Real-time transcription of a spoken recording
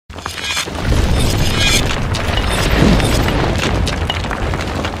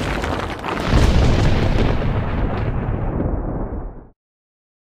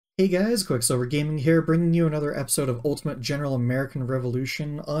Hey guys, Quicksilver Gaming here, bringing you another episode of Ultimate General American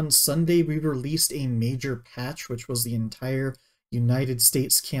Revolution. On Sunday, we released a major patch, which was the entire United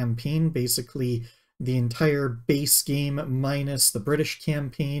States campaign, basically the entire base game minus the British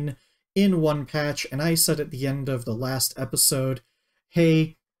campaign in one patch, and I said at the end of the last episode,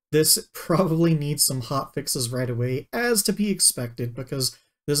 hey, this probably needs some hotfixes right away, as to be expected, because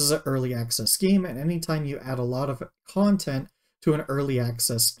this is an early access game, and anytime you add a lot of content to an early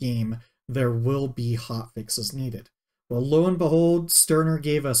access game, there will be hotfixes needed. Well, lo and behold, Sterner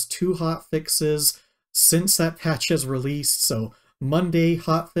gave us 2 hotfixes since that patch has released, so Monday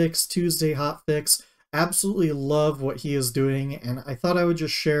hotfix, Tuesday hotfix. Absolutely love what he is doing, and I thought I would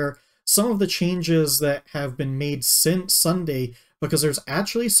just share some of the changes that have been made since Sunday, because there's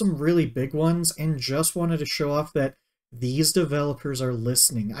actually some really big ones, and just wanted to show off that these developers are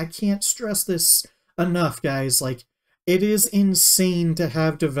listening. I can't stress this enough, guys. Like, it is insane to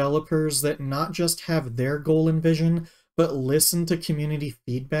have developers that not just have their goal and vision, but listen to community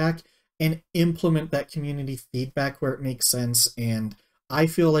feedback and implement that community feedback where it makes sense. And I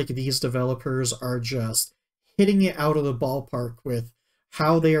feel like these developers are just hitting it out of the ballpark with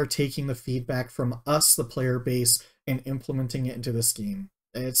how they are taking the feedback from us, the player base, and implementing it into this game.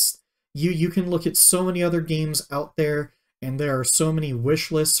 You can look at so many other games out there, and there are so many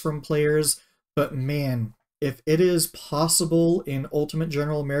wish lists from players, but man, if it is possible in Ultimate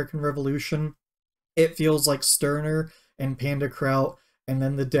General American Revolution, it feels like Sterner and Panda Kraut and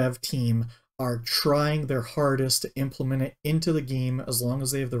then the dev team are trying their hardest to implement it into the game as long as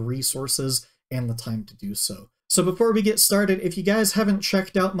they have the resources and the time to do so. So before we get started, if you guys haven't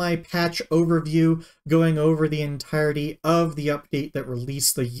checked out my patch overview going over the entirety of the update that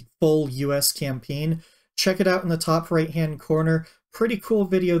released the full US campaign, check it out in the top right-hand corner. Pretty cool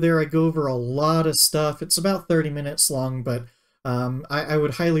video there. I go over a lot of stuff. It's about 30 minutes long, but I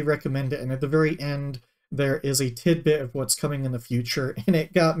would highly recommend it. And at the very end, there is a tidbit of what's coming in the future, and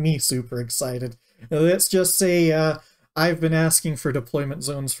it got me super excited. Now, let's just say I've been asking for deployment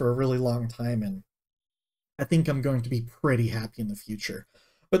zones for a really long time, and I think I'm going to be pretty happy in the future.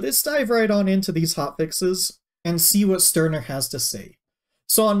 But let's dive right on into these hotfixes and see what Sterner has to say.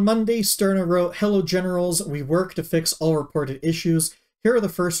 So on Monday, Sterner wrote, "Hello Generals, we work to fix all reported issues. Here are the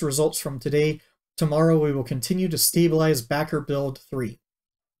first results from today. Tomorrow we will continue to stabilize backer build 3.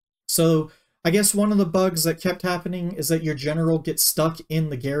 So I guess one of the bugs that kept happening is that your general gets stuck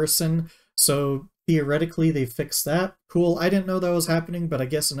in the garrison. So theoretically they fixed that. Cool, I didn't know that was happening, but I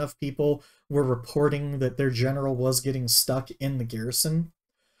guess enough people were reporting that their general was getting stuck in the garrison.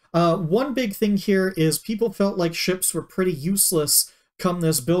 One big thing here is people felt like ships were pretty useless come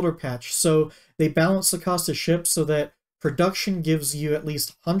this builder patch, so they balance the cost of ships so that production gives you at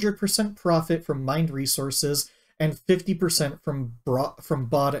least 100% profit from mined resources and 50% from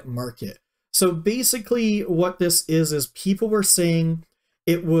bought at market. So basically what this is people were saying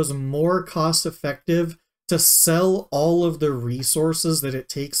it was more cost effective to sell all of the resources that it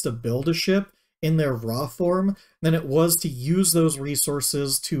takes to build a ship in their raw form than it was to use those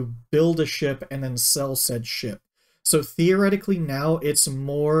resources to build a ship and then sell said ship. So theoretically now it's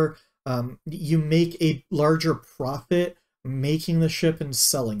more, you make a larger profit making the ship and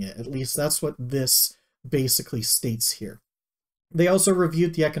selling it. At least that's what this basically states here. They also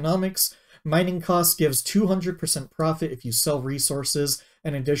reviewed the economics. Mining cost gives 200% profit if you sell resources,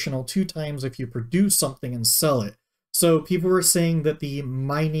 an additional 2 times if you produce something and sell it. So people were saying that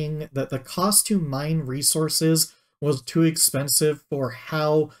the cost to mine resources was too expensive for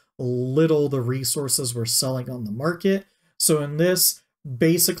how little the resources were selling on the market. So in this,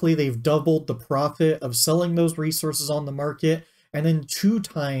 basically they've doubled the profit of selling those resources on the market, and then 2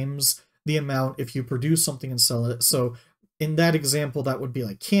 times the amount if you produce something and sell it. So in that example, that would be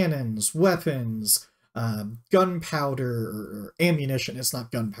like cannons, weapons, gunpowder, or ammunition. It's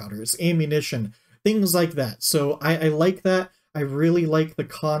not gunpowder, it's ammunition, things like that. So I like that. I really like the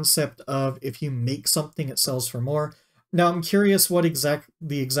concept of if you make something, it sells for more. Now, I'm curious what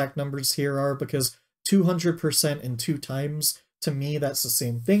the exact numbers here are, because 200% and 2 times, to me, that's the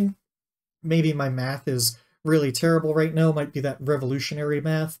same thing. Maybe my math is really terrible right now, might be that revolutionary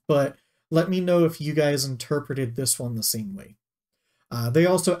math, but let me know if you guys interpreted this one the same way. They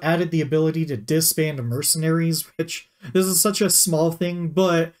also added the ability to disband mercenaries, which this is such a small thing,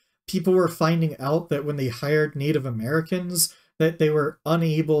 but people were finding out that when they hired Native Americans, that they were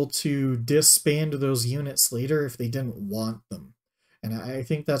unable to disband those units later if they didn't want them. And I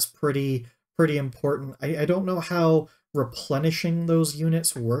think that's pretty important. I don't know how replenishing those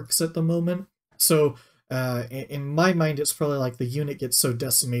units works at the moment. So in my mind, it's probably like the unit gets so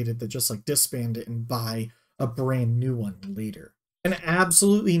decimated that just like disband it and buy a brand new one later. an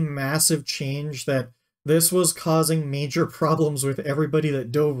absolutely massive change that this was causing major problems with everybody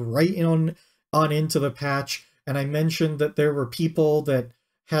that dove right on into the patch. And I mentioned that there were people that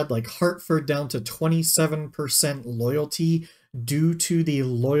had like Hartford down to 27% loyalty due to the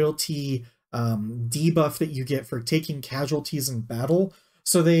loyalty debuff that you get for taking casualties in battle.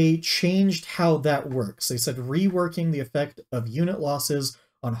 So they changed how that works. They said reworking the effect of unit losses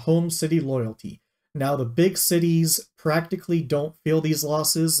on home city loyalty. Now, the big cities practically don't feel these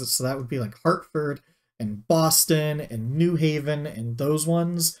losses, so that would be like Hartford and Boston and New Haven and those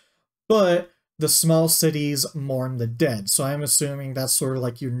ones, but the small cities mourn the dead. So I'm assuming that's sort of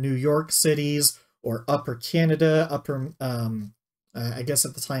like your New York cities or Upper Canada, I guess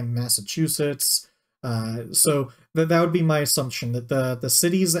at the time, Massachusetts. So that would be my assumption, that the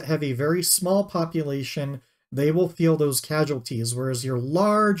cities that have a very small population, they will feel those casualties, whereas your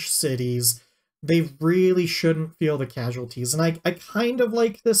large cities, they really shouldn't feel the casualties. And I kind of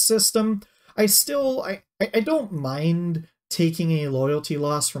like this system. I don't mind taking a loyalty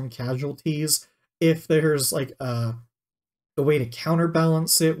loss from casualties if there's like a way to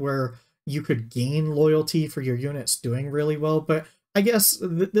counterbalance it where you could gain loyalty for your units doing really well. But I guess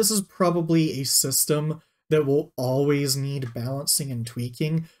this is probably a system that will always need balancing and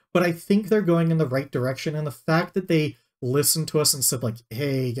tweaking, but I think they're going in the right direction. And the fact that they listened to us and said like,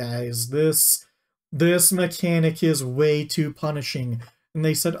 hey guys, this mechanic is way too punishing, and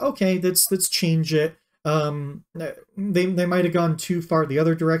they said, okay, let's change it. They might have gone too far the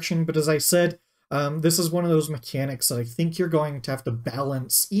other direction, but as I said, this is one of those mechanics that I think you're going to have to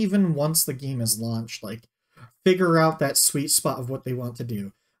balance even once the game is launched, like figure out that sweet spot of what they want to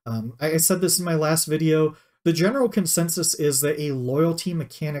do. I said this in my last video, the general consensus is that a loyalty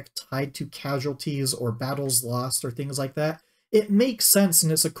mechanic tied to casualties or battles lost or things like that, it makes sense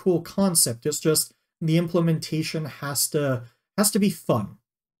and it's a cool concept. It's just the implementation has to be fun.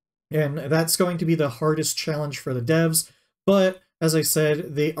 And that's going to be the hardest challenge for the devs. But as I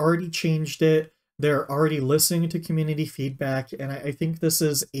said, they already changed it. They're already listening to community feedback. And I think this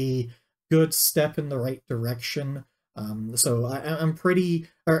is a good step in the right direction. So I'm pretty,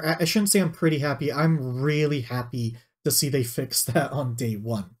 or I shouldn't say I'm pretty happy. I'm really happy to see they fixed that on day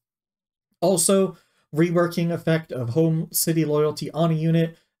one. Also, reworking effect of home city loyalty on a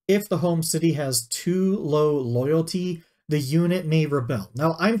unit. If the home city has too low loyalty, the unit may rebel.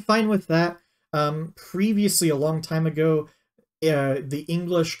 Now, I'm fine with that. Previously, a long time ago, the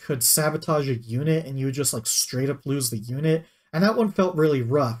English could sabotage a unit and you would just like straight up lose the unit, and that one felt really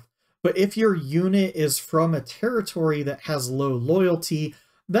rough. But if your unit is from a territory that has low loyalty,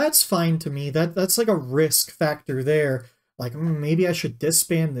 that's fine to me. That's like a risk factor there. Like, maybe I should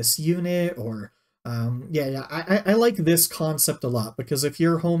disband this unit, or I like this concept a lot, because if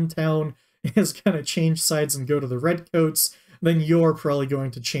your hometown is going to change sides and go to the Redcoats, then you're probably going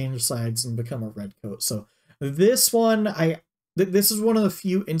to change sides and become a Redcoat. So this one, this is one of the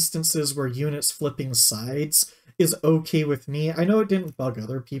few instances where units flipping sides is okay with me. I know it didn't bug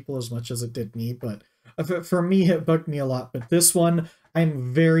other people as much as it did me, but for me, it bugged me a lot. But this one,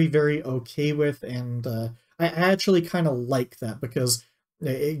 I'm very, very okay with, and I actually kind of like that, because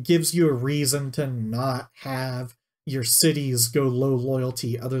it gives you a reason to not have your cities go low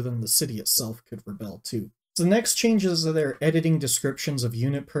loyalty other than the city itself could rebel too. So the next changes are their editing descriptions of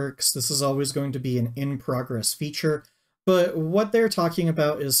unit perks. This is always going to be an in-progress feature, but what they're talking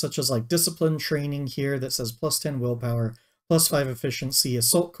about is such as like discipline training here that says +10 willpower, +5 efficiency,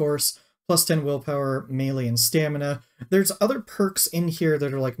 assault course, +10 willpower, melee, and stamina. There's other perks in here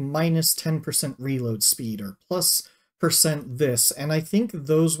that are like -10% reload speed or +% this, and I think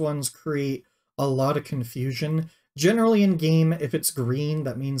those ones create a lot of confusion. Generally in game, if it's green,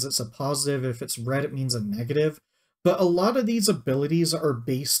 that means it's a positive. If it's red, it means a negative. But a lot of these abilities are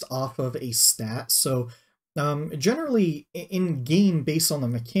based off of a stat. So generally in game, based on the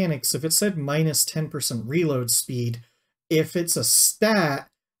mechanics, if it said -10% reload speed, if it's a stat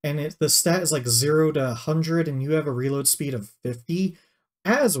and the stat is like 0 to 100 and you have a reload speed of 50,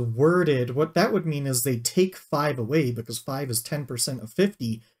 as worded, what that would mean is they take 5 away, because 5 is 10% of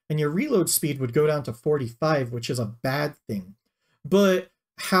 50, and your reload speed would go down to 45, which is a bad thing. But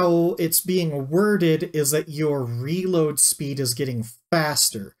how it's being worded is that your reload speed is getting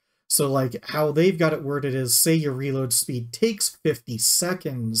faster. So like how they've got it worded is, say your reload speed takes 50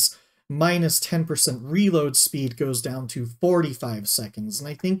 seconds, -10% reload speed goes down to 45 seconds. And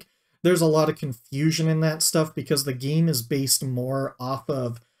I think there's a lot of confusion in that stuff, because the game is based more off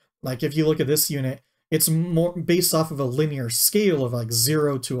of, like, if you look at this unit, it's more based off of a linear scale of like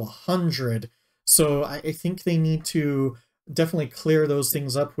 0 to 100. So I think they need to definitely clear those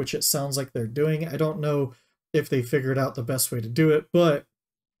things up, which it sounds like they're doing. I don't know if they figured out the best way to do it, but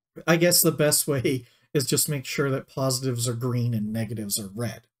I guess the best way is just make sure that positives are green and negatives are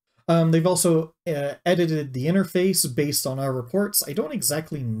red. They've also edited the interface based on our reports. I don't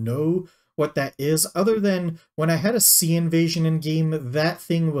exactly know what that is, other than when I had a sea invasion in game, that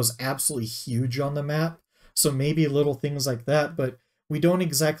thing was absolutely huge on the map. So maybe little things like that, but we don't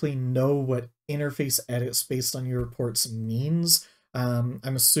exactly know what interface edits based on your reports means. I'm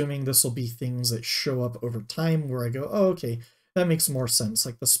assuming this will be things that show up over time where I go, oh, okay, that makes more sense.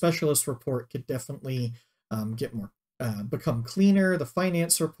 Like the specialist report could definitely get more, become cleaner. The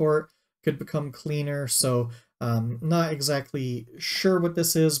finance report could become cleaner. So not exactly sure what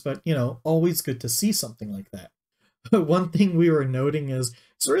this is, but you know, always good to see something like that. One thing we were noting is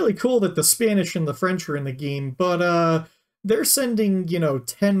it's really cool that the Spanish and the French are in the game, but they're sending, you know,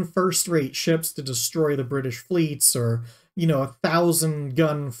 10 first-rate ships to destroy the British fleets, or, you know,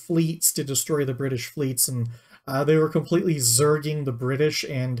 1,000-gun fleets to destroy the British fleets, and they were completely zerging the British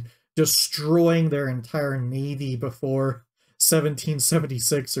and destroying their entire navy before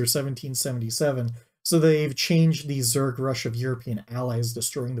 1776 or 1777. So they've changed the Zerg rush of European allies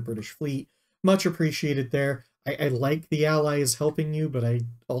destroying the British fleet. Much appreciated there. I like the allies helping you, but I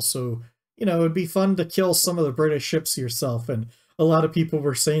also, you know, it'd be fun to kill some of the British ships yourself. And a lot of people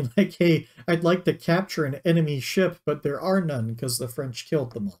were saying, like, hey, I'd like to capture an enemy ship, but there are none because the French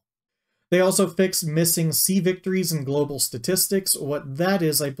killed them all. They also fixed missing sea victories in global statistics. What that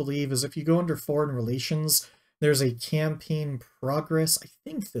is, I believe, is if you go under foreign relations, there's a campaign progress. I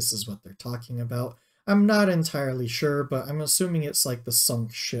think this is what they're talking about. I'm not entirely sure, but I'm assuming it's like the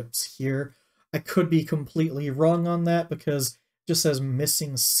sunk ships here. I could be completely wrong on that because it just says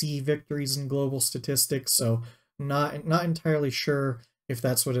missing sea victories in global statistics, so not entirely sure if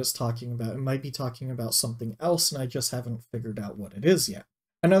that's what it's talking about. It might be talking about something else, and I just haven't figured out what it is yet.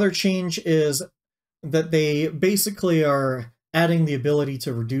 Another change is that they basically are adding the ability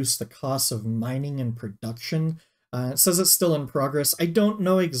to reduce the cost of mining and production. It says it's still in progress. I don't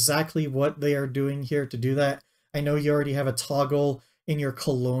know exactly what they are doing here to do that. I know you already have a toggle in your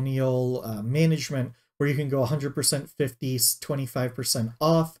colonial management where you can go 100% 50, 25%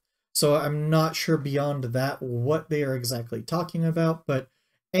 off. So I'm not sure beyond that what they are exactly talking about, but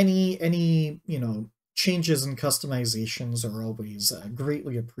any you know, changes and customizations are always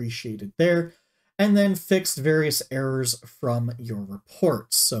greatly appreciated there. And then fixed various errors from your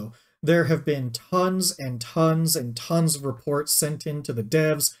reports. So there have been tons and tons and tons of reports sent in to the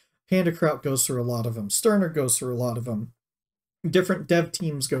devs. Pandakraut goes through a lot of them. Sterner goes through a lot of them. Different dev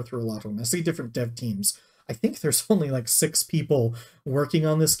teams go through a lot of them. I say different dev teams. I think there's only like 6 people working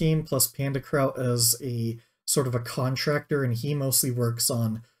on this game, plus Pandakraut as a sort of a contractor, and he mostly works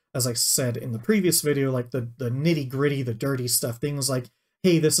on, as I said in the previous video, like the nitty-gritty, the dirty stuff, things like,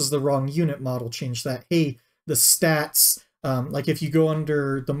 hey, this is the wrong unit model, change that. Hey, the stats, like if you go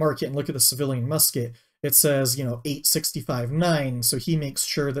under the market and look at the civilian musket, it says, you know, 865.9, so he makes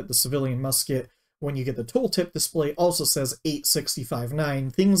sure that the civilian musket, when you get the tooltip display, also says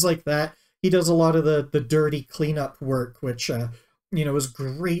 865.9, things like that. He does a lot of the dirty cleanup work, which, you know, is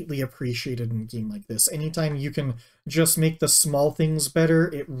greatly appreciated in a game like this. Anytime you can just make the small things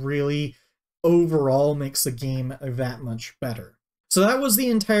better, it really overall makes the game that much better. So that was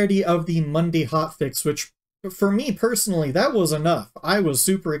the entirety of the Monday hotfix, which for me personally, that was enough. I was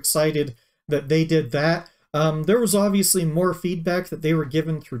super excited that they did that. There was obviously more feedback that they were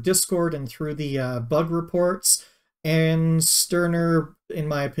given through Discord and through the bug reports, and Sterner, in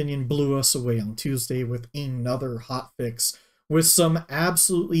my opinion, blew us away on Tuesday with another hotfix with some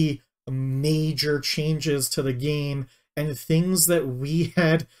absolutely major changes to the game and things that we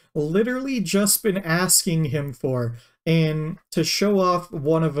had literally just been asking him for. And to show off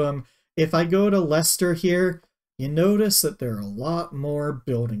one of them, if I go to Leicester here, you notice that there are a lot more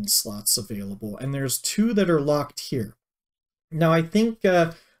building slots available, and there's 2 that are locked here. Now, I think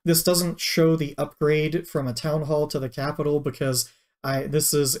this doesn't show the upgrade from a town hall to the capital because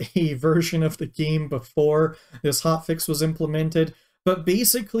this is a version of the game before this hotfix was implemented, but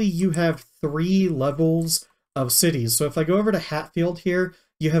basically you have 3 levels of cities. So if I go over to Hatfield here,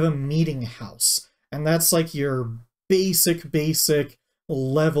 you have a meeting house, and that's like your basic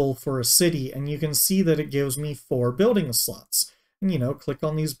level for a city, and you can see that it gives me 4 building slots. And, you know, click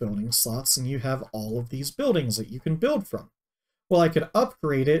on these building slots and you have all of these buildings that you can build from. Well, I could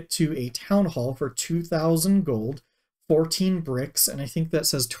upgrade it to a town hall for 2,000 gold, 14 bricks, and I think that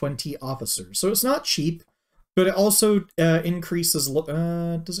says 20 officers. So it's not cheap, but it also increases,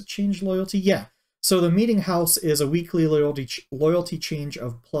 does it change loyalty? Yeah. So the meeting house is a weekly loyalty change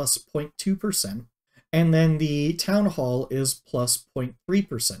of plus 0.2%, and then the town hall is plus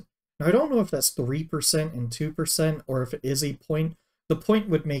 0.3%. Now, I don't know if that's 3% and 2%, or if it is a point. The point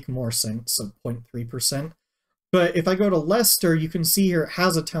would make more sense of 0.3%. But if I go to Leicester, you can see here it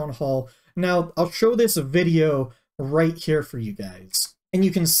has a town hall. Now, I'll show this video right here for you guys. And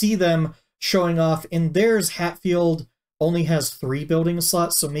you can see them showing off. In theirs, Hatfield only has 3 building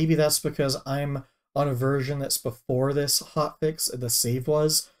slots, so maybe that's because I'm on a version that's before this hotfix, the save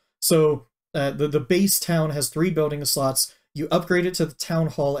was. So the base town has 3 building slots. You upgrade it to the town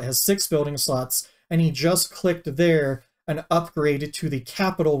hall, it has 6 building slots, and he just clicked there and upgraded to the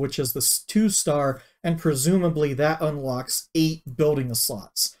capital, which is the 2-star, and presumably that unlocks 8 building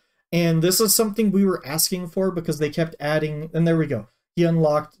slots. And this is something we were asking for because they kept adding, and there we go. He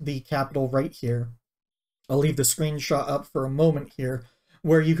unlocked the capital right here. I'll leave the screenshot up for a moment here,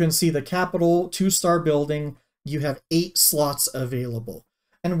 where you can see the capital 2-star building. You have 8 slots available.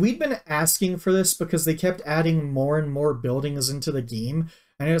 And we'd been asking for this because they kept adding more and more buildings into the game.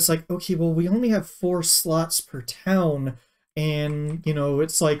 And it's like, okay, well, we only have 4 slots per town. And, you know,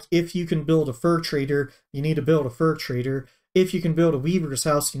 it's like, if you can build a fur trader, you need to build a fur trader. If you can build a weaver's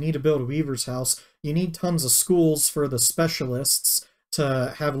house, you need to build a weaver's house. You need tons of schools for the specialists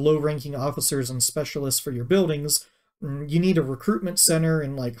to have low-ranking officers and specialists for your buildings. You need a recruitment center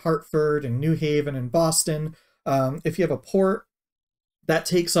in like Hartford and New Haven and Boston. If you have a port, that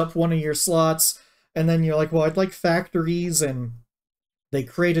takes up one of your slots. And then you're like, well, I'd like factories, and they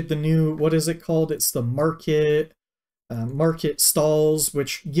created the new, what is it called? It's the market stalls,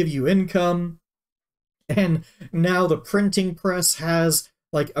 which give you income. And now the printing press has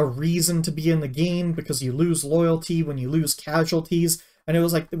like a reason to be in the game because you lose loyalty when you lose casualties. And it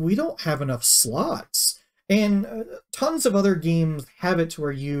was like, we don't have enough slots. And tons of other games have it to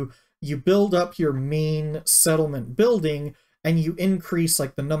where you build up your main settlement building and you increase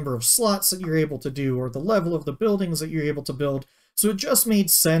like the number of slots that you're able to do or the level of the buildings that you're able to build. So it just made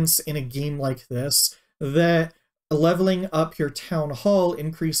sense in a game like this that leveling up your town hall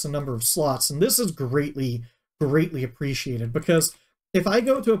increase the number of slots. And this is greatly, greatly appreciated because if I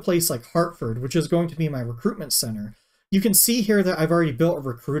go to a place like Hartford, which is going to be my recruitment center, you can see here that I've already built a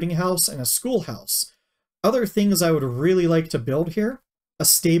recruiting house and a schoolhouse. Other things I would really like to build here, a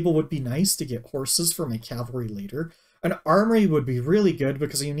stable would be nice to get horses for my cavalry later. An armory would be really good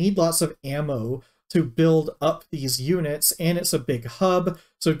because you need lots of ammo to build up these units, and it's a big hub,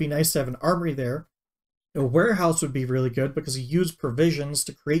 so it'd be nice to have an armory there. A warehouse would be really good because you use provisions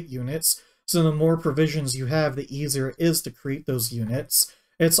to create units, so the more provisions you have, the easier it is to create those units.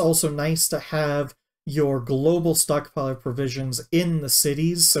 It's also nice to have your global stockpile of provisions in the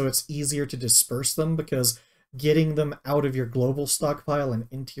cities, so it's easier to disperse them because getting them out of your global stockpile and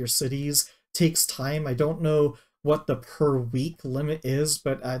into your cities takes time. I don't know what the per week limit is,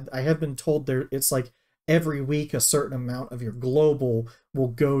 but I have been told it's like every week a certain amount of your global will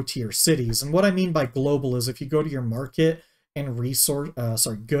go to your cities. And what I mean by global is if you go to your market and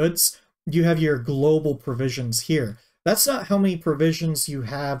goods, you have your global provisions here. That's not how many provisions you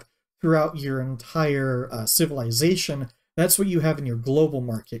have throughout your entire civilization. That's what you have in your global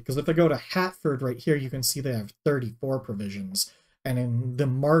market. Because if I go to Hatford right here, you can see they have 34 provisions. And in the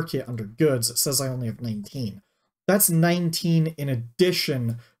market under goods, it says I only have 19. That's 19 in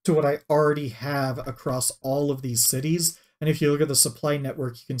addition to what I already have across all of these cities. And if you look at the supply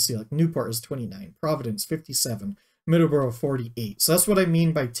network, you can see like Newport is 29, Providence 57, Middleborough 48. So that's what I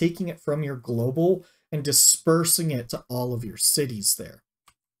mean by taking it from your global and dispersing it to all of your cities there.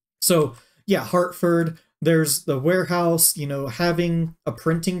 So yeah, Hartford, there's the warehouse, you know, having a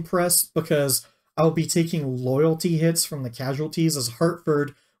printing press because I'll be taking loyalty hits from the casualties as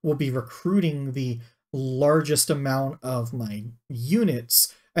Hartford will be recruiting the largest amount of my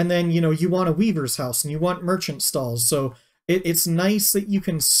units. And then, you know, you want a weaver's house and you want merchant stalls. So it's nice that you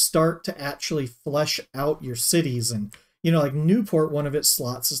can start to actually flesh out your cities. And, you know, like Newport, one of its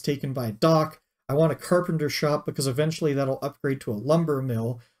slots is taken by a dock. I want a carpenter shop because eventually that'll upgrade to a lumber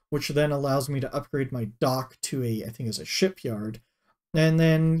mill, which then allows me to upgrade my dock to I think it's a shipyard. And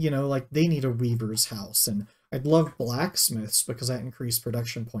then, you know, like they need a weaver's house. And I'd love blacksmiths because that increased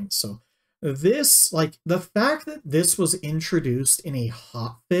production points. So this, like, the fact that this was introduced in a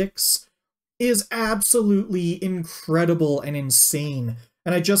hotfix is absolutely incredible and insane.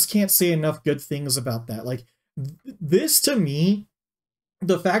 And I just can't say enough good things about that. Like, this to me,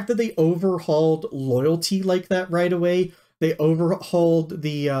 the fact that they overhauled loyalty like that right away, they overhauled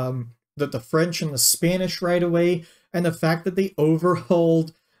the French and the Spanish right away, and the fact that they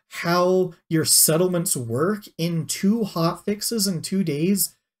overhauled how your settlements work in 2 hotfixes in 2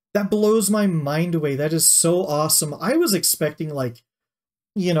 days, that blows my mind away. That is so awesome. I was expecting, like,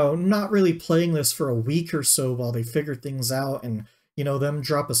 you know, not really playing this for a week or so while they figure things out and, them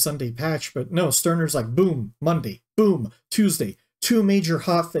drop a Sunday patch, but no, Sterner's like, boom, Monday, boom, Tuesday, 2 major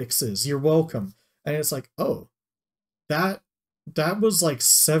hotfixes, you're welcome. And it's like, oh, that was like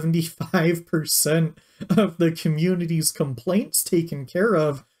 75% of the community's complaints taken care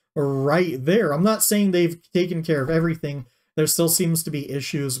of right there. I'm not saying they've taken care of everything. There still seems to be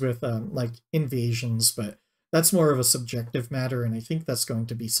issues with like invasions, but that's more of a subjective matter, and I think that's going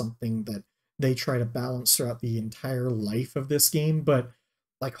to be something that they try to balance throughout the entire life of this game. But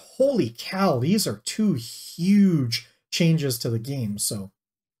like, holy cow, these are 2 huge changes to the game, so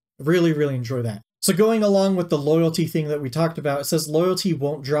really, really enjoy that. So going along with the loyalty thing that we talked about, it says loyalty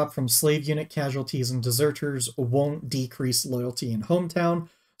won't drop from slave unit casualties, and deserters won't decrease loyalty in hometown.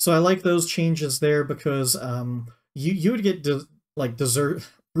 So I like those changes there, because you would get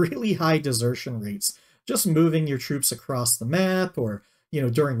really high desertion rates just moving your troops across the map, or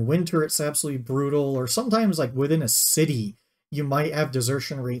during winter it's absolutely brutal, or sometimes like within a city you might have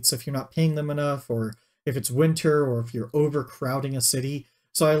desertion rates if you're not paying them enough, or if it's winter, or if you're overcrowding a city.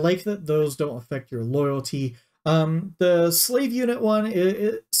 So I like that those don't affect your loyalty. The slave unit one,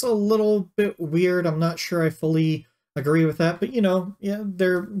 it's a little bit weird. I'm not sure I fully agree with that, but yeah,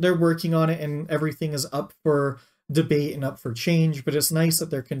 they're working on it, and everything is up for debate and up for change. But it's nice that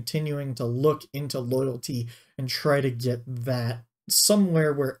they're continuing to look into loyalty and try to get that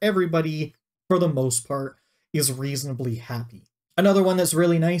somewhere where everybody, for the most part, is reasonably happy. Another one that's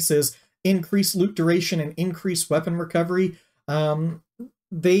really nice is increased loot duration and increased weapon recovery.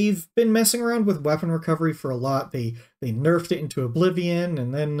 They've been messing around with weapon recovery for a lot. They nerfed it into oblivion,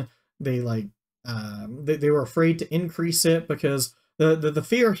 and then they they were afraid to increase it, because the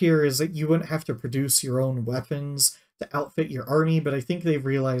fear here is that you wouldn't have to produce your own weapons to outfit your army. But I think they've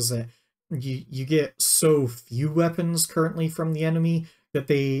realized that you get so few weapons currently from the enemy that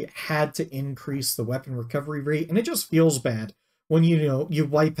they had to increase the weapon recovery rate, and it just feels bad when you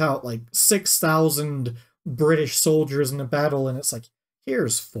wipe out like 6,000 British soldiers in a battle, and it's like,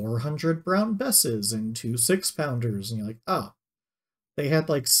 here's 400 brown besses and 2 6-pounders, and you're like, oh, they had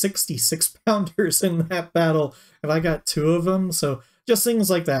like 60 6-pounders in that battle, and I got 2 of them. So just things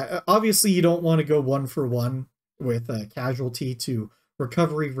like that. Obviously, you don't want to go 1-for-1 with a casualty to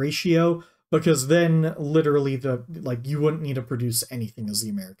recovery ratio, because then literally you wouldn't need to produce anything as the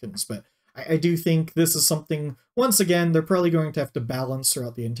Americans. But I do think this is something, once again, they're probably going to have to balance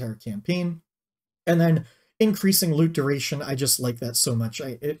throughout the entire campaign. And then increasing loot duration, I just like that so much.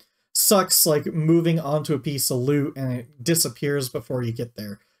 It sucks like moving onto a piece of loot and it disappears before you get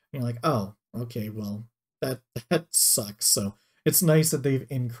there. And you're like, oh, okay, well, that sucks. So it's nice that they've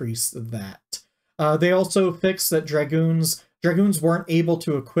increased that. They also fixed that dragoons weren't able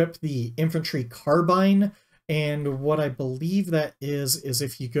to equip the infantry carbine, and what I believe that is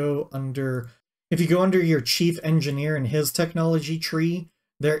if you go under your chief engineer and his technology tree,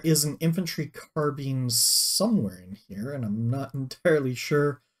 there is an infantry carbine somewhere in here, and I'm not entirely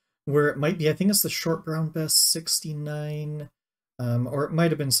sure where it might be. I think it's the short brown best 69, or it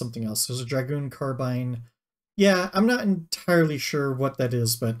might have been something else. There's a dragoon carbine. Yeah, I'm not entirely sure what that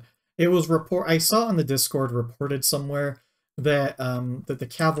is, but it was I saw on the Discord reported somewhere that that the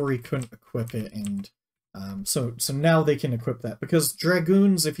cavalry couldn't equip it, and so now they can equip that, because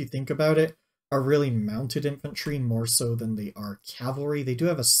dragoons, if you think about it, are really mounted infantry more so than they are cavalry. They do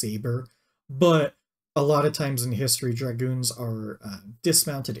have a saber, but a lot of times in history, dragoons are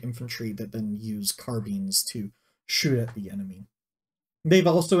dismounted infantry that then use carbines to shoot at the enemy. They've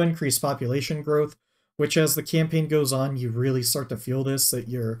also increased population growth, which as the campaign goes on, you really start to feel this, that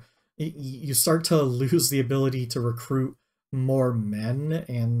you start to lose the ability to recruit more men,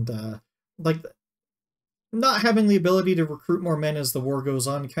 and like, not having the ability to recruit more men as the war goes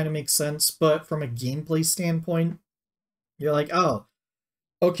on kind of makes sense, but from a gameplay standpoint, you're like, oh,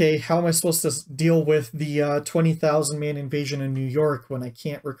 okay, how am I supposed to deal with the 20,000 man invasion in New York when I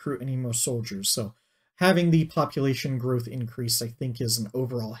can't recruit any more soldiers? So having the population growth increase, I think, is an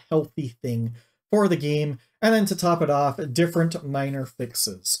overall healthy thing for the game. And then to top it off, different minor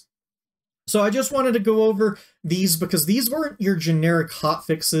fixes. So I just wanted to go over these because these weren't your generic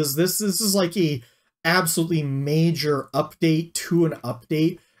hotfixes. This is like a absolutely major update to an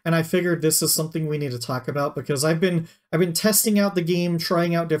update, and I figured this is something we need to talk about because I've been testing out the game,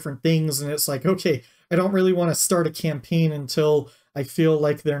 trying out different things, and it's like, okay, I don't really want to start a campaign until I feel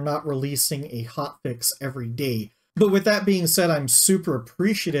like they're not releasing a hotfix every day. But with that being said, I'm super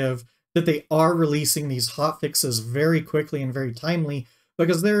appreciative that they are releasing these hotfixes very quickly and very timely,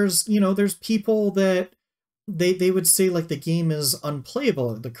 because there's people that they would say like the game is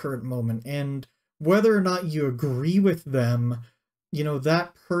unplayable at the current moment, and whether or not you agree with them,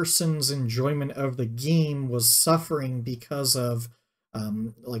 that person's enjoyment of the game was suffering because of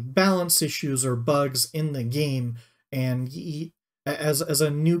like balance issues or bugs in the game. And as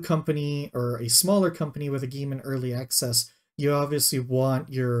a new company or a smaller company with a game in early access, you obviously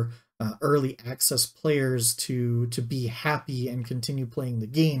want your early access players to be happy and continue playing the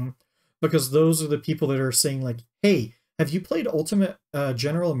game, because those are the people that are saying like, hey, have you played Ultimate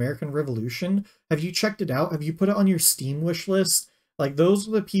General American Revolution? Have you checked it out? Have you put it on your Steam wish list? Like, those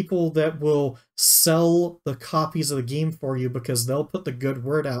are the people that will sell the copies of the game for you, because they'll put the good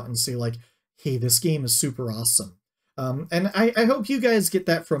word out and say like, hey, this game is super awesome. And I hope you guys get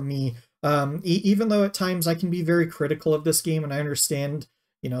that from me. Even though at times I can be very critical of this game, and I understand,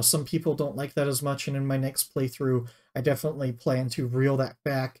 you know, some people don't like that as much, and in my next playthrough, I definitely plan to reel that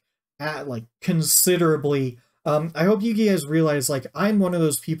back at like considerably. I hope you guys realize, like, I'm one of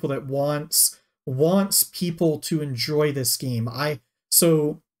those people that wants people to enjoy this game.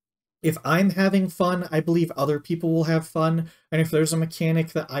 So if I'm having fun, I believe other people will have fun. And if there's a mechanic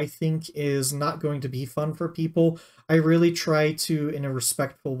that I think is not going to be fun for people, I really try to, in a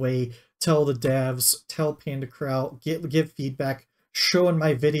respectful way, tell the devs, tell Panda Kraut, give feedback, show in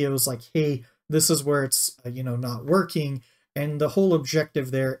my videos like, hey, this is where it's, you know, not working. And the whole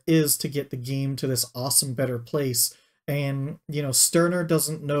objective there is to get the game to this awesome, better place. And, you know, Sterner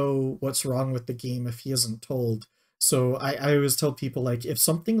doesn't know what's wrong with the game if he isn't told. So I always tell people, like, if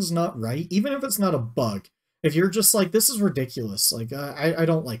something's not right, even if it's not a bug, if you're just like, this is ridiculous, like, I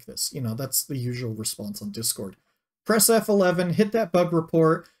don't like this, you know, that's the usual response on Discord. Press F11, hit that bug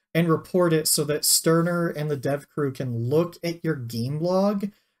report, and report it so that Sterner and the dev crew can look at your game log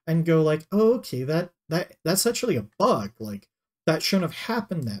and go like, oh, okay, that's actually a bug. Like, that shouldn't have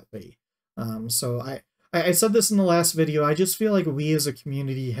happened that way. So I said this in the last video, I just feel like we as a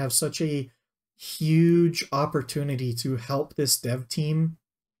community have such a huge opportunity to help this dev team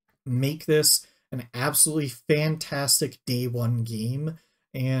make this an absolutely fantastic day one game.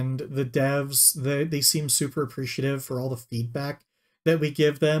 And the devs, they seem super appreciative for all the feedback that we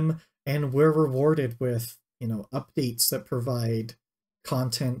give them, and we're rewarded with, you know, updates that provide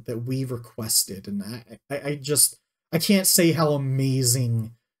content that we requested. And I can't say how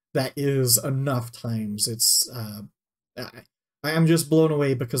amazing that is enough times. It's I'm just blown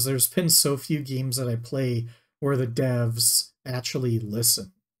away, because there's been so few games that I play where the devs actually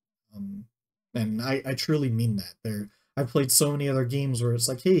listen. And I truly mean that. I've played so many other games where it's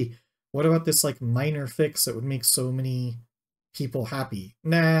like, hey, what about this like minor fix that would make so many people happy?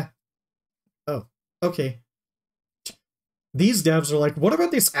 Nah. Oh, okay. These devs are like, what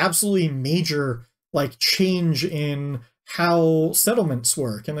about this absolutely major like change in how settlements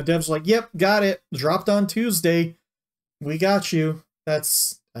work? And the devs are like, yep, got it. Dropped on Tuesday. We got you.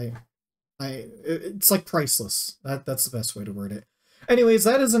 That's it's like priceless. That's the best way to word it. Anyways,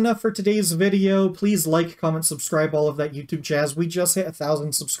 that is enough for today's video. Please like, comment, subscribe, all of that YouTube jazz. We just hit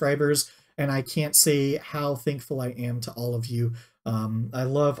 1,000 subscribers, and I can't say how thankful I am to all of you. I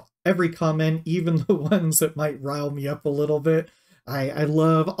love every comment, even the ones that might rile me up a little bit. I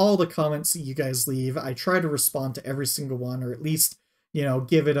love all the comments that you guys leave. I try to respond to every single one, or at least, you know,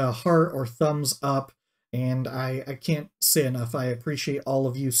 give it a heart or thumbs up. And I can't say enough. I appreciate all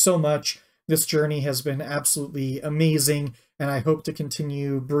of you so much. This journey has been absolutely amazing, and I hope to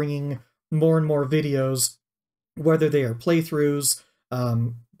continue bringing more and more videos, whether they are playthroughs,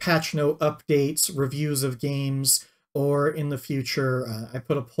 patch note updates, reviews of games, or in the future, I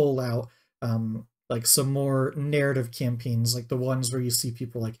put a poll out, like some more narrative campaigns, like the ones where you see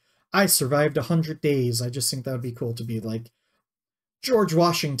people like, I survived 100 days. I just think that would be cool to be like, George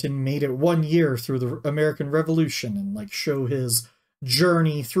Washington made it 1 year through the American Revolution, and like show his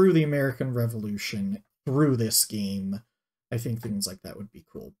journey through the American Revolution through this game. I think things like that would be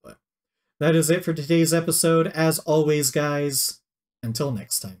cool. But that is it for today's episode. As always, guys, until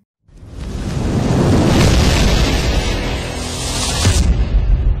next time.